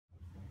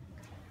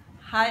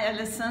Hi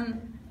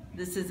Alison,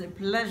 this is a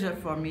pleasure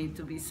for me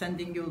to be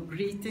sending you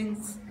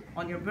greetings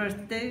on your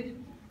birthday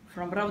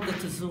from Rawdat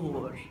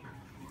Zuhur.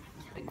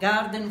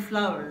 Garden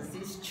flowers,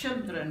 these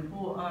children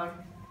who are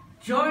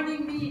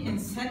joining me in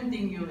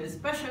sending you a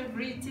special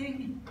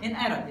greeting in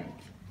Arabic.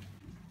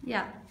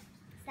 Yeah.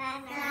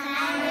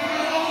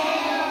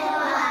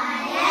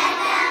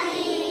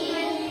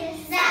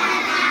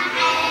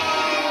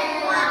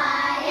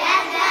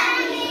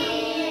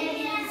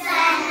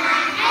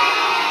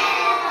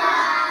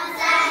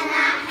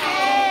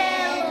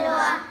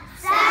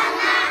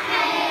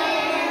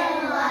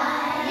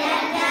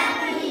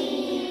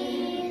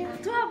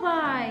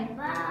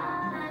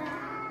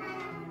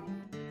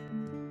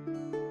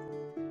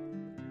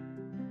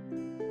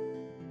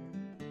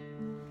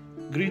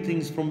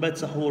 Greetings from Bet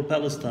Sahur,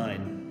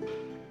 Palestine.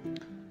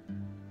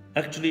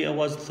 Actually, I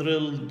was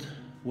thrilled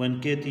when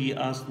Katie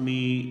asked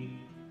me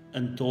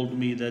and told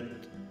me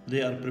that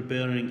they are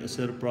preparing a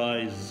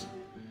surprise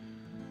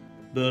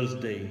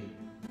birthday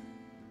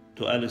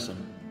to Alison.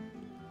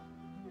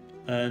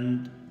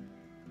 And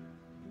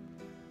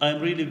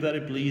I'm really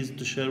very pleased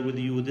to share with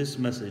you this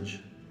message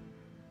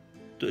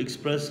to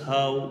express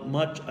how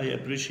much I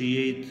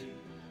appreciate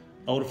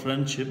our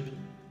friendship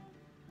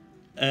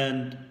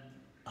and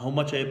how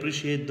much I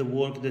appreciate the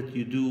work that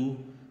you do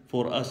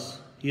for us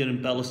here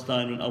in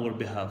Palestine on our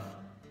behalf.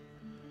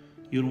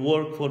 Your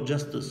work for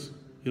justice,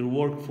 your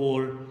work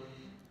for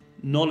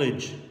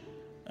knowledge,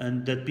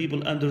 and that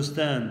people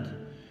understand.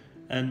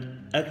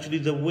 And actually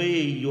the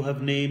way you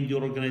have named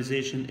your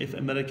organization, If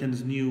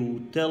Americans Knew,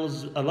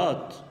 tells a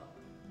lot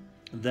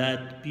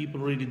that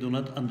people really do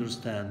not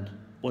understand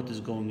what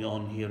is going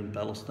on here in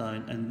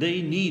Palestine. And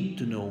they need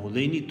to know,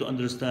 they need to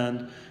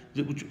understand,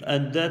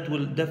 and that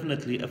will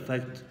definitely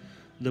affect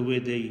the way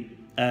they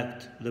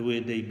act, the way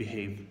they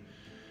behave.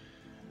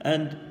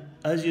 And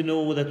as you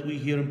know, that we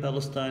here in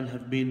Palestine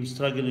have been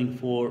struggling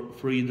for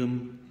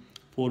freedom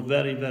for a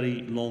very,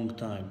 very long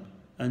time.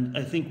 And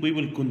I think we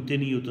will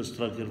continue to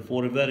struggle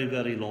for a very,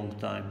 very long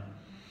time.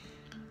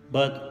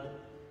 But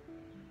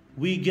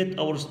we get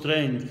our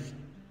strength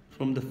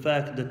from the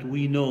fact that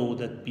we know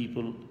that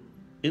people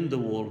in the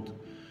world,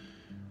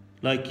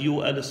 like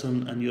you,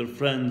 Alison, and your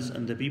friends,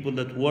 and the people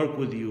that work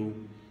with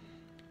you,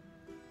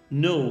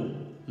 know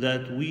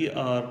that we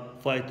are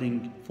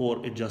fighting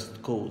for a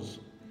just cause.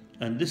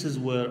 And this is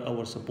where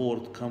our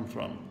support comes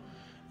from.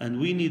 And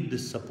we need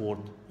this support,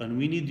 and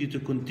we need you to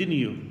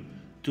continue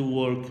to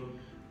work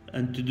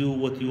and to do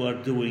what you are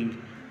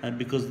doing, and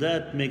because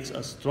that makes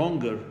us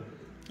stronger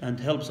and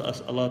helps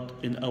us a lot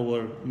in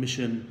our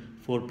mission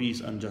for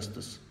peace and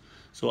justice.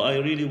 So I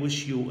really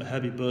wish you a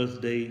happy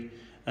birthday,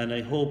 and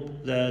I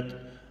hope that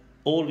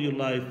all your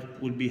life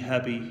will be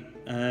happy,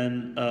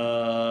 and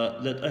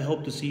that I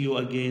hope to see you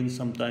again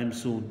sometime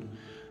soon.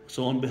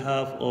 So on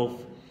behalf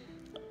of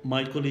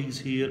my colleagues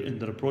here in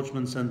the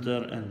Rapprochement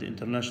Center and the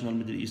International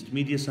Middle East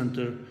Media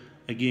Center,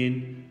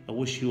 again, I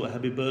wish you a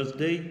happy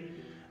birthday,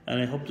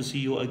 and I hope to see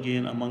you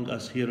again among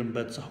us here in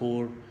Bet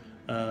Sahur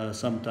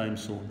sometime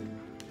soon.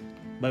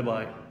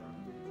 Bye-bye.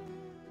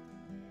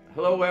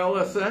 Hello,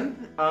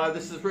 Alison.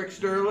 This is Rick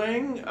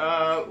Sterling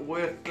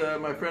with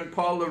my friend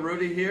Paul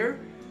LaRudy here.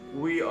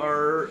 We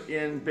are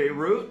in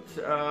Beirut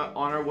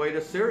on our way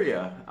to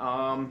Syria.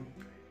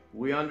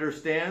 We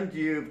understand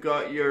you've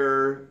got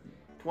your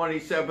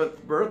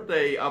 27th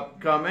birthday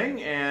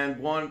upcoming and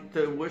want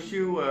to wish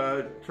you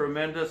a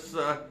tremendous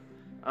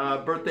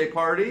birthday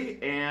party,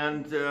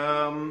 and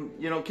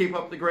keep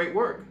up the great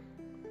work.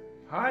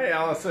 Hi,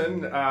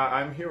 Alison.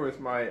 I'm here with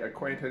my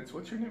acquaintance.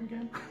 What's your name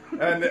again?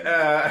 And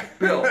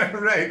Bill.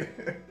 Right.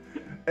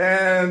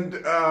 And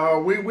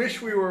we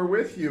wish we were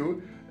with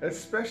you,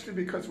 especially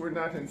because we're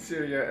not in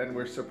Syria and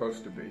we're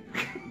supposed to be.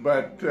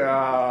 But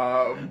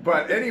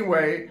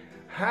anyway,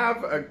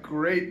 have a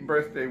great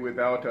birthday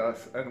without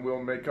us, and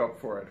we'll make up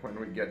for it when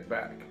we get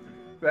back.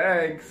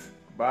 Thanks.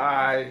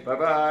 Bye.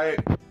 Bye-bye.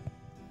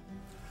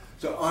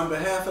 So on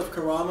behalf of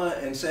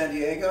Karama in San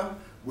Diego,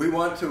 we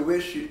want to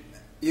wish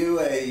you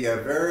a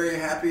very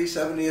happy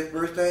 70th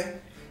birthday,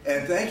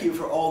 and thank you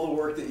for all the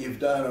work that you've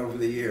done over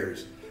the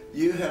years.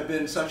 You have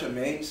been such a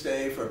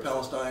mainstay for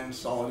Palestine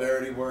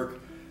solidarity work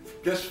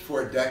just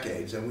for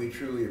decades, and we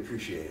truly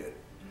appreciate it.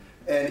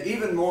 And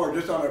even more,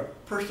 just on a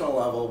personal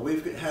level,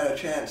 we've had a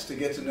chance to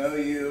get to know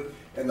you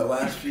in the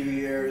last few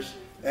years,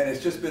 and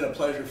it's just been a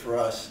pleasure for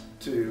us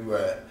to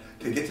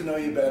get to know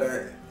you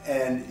better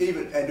and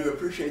to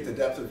appreciate the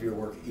depth of your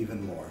work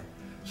even more.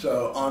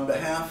 So on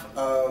behalf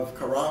of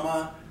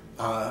Karama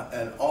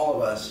and all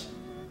of us,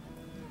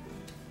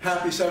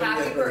 happy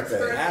 70th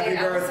birthday. Happy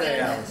birthday,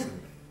 Alison.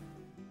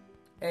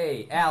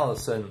 Hey,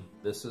 Alison,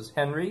 this is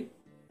Henry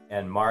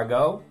and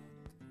Margot,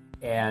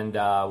 and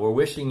we're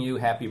wishing you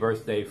happy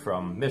birthday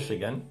from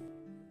Michigan.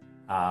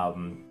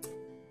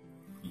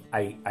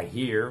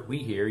 We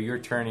hear you're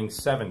turning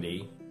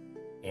 70,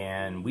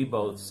 and we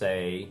both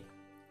say,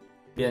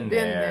 been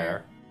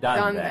there,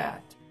 done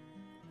that.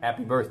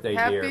 Happy birthday,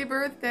 dear. Happy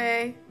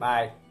birthday.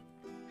 Bye.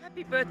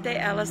 Happy birthday,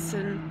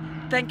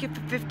 Alison. Thank you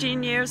for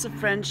 15 years of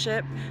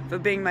friendship, for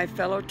being my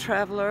fellow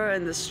traveler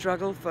in the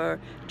struggle for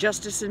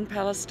justice in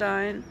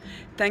Palestine.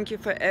 Thank you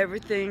for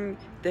everything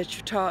that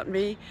you taught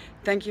me.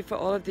 Thank you for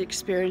all of the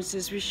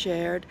experiences we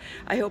shared.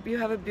 I hope you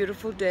have a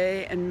beautiful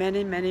day and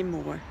many, many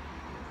more.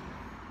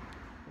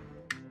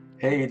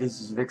 Hey,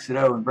 this is Vic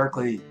Sido in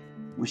Berkeley,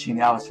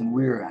 wishing Alison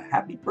Weir a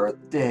happy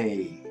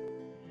birthday.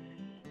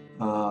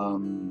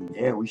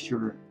 Yeah, we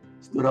sure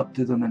stood up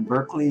to them in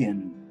Berkeley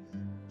and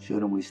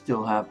showed them we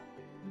still have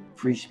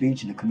free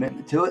speech and a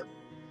commitment to it.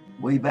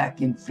 Way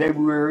back in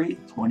February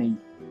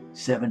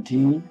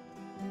 2017,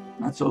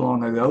 not so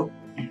long ago.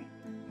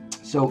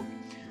 So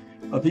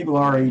people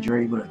our age are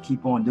able to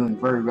keep on doing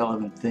very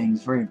relevant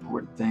things, very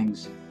important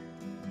things,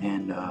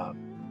 and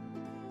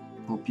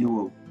hope you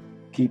will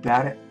keep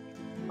at it.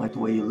 Like the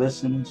way you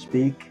listen,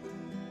 speak,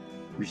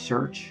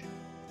 research,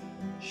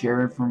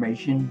 share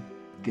information,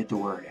 get the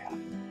word out.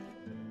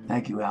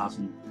 Thank you,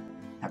 Alison.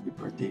 Happy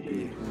birthday to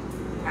you.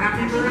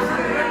 Happy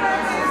birthday,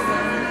 Alison!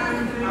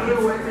 I've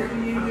been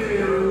waiting for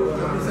you.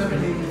 Happy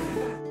 17th.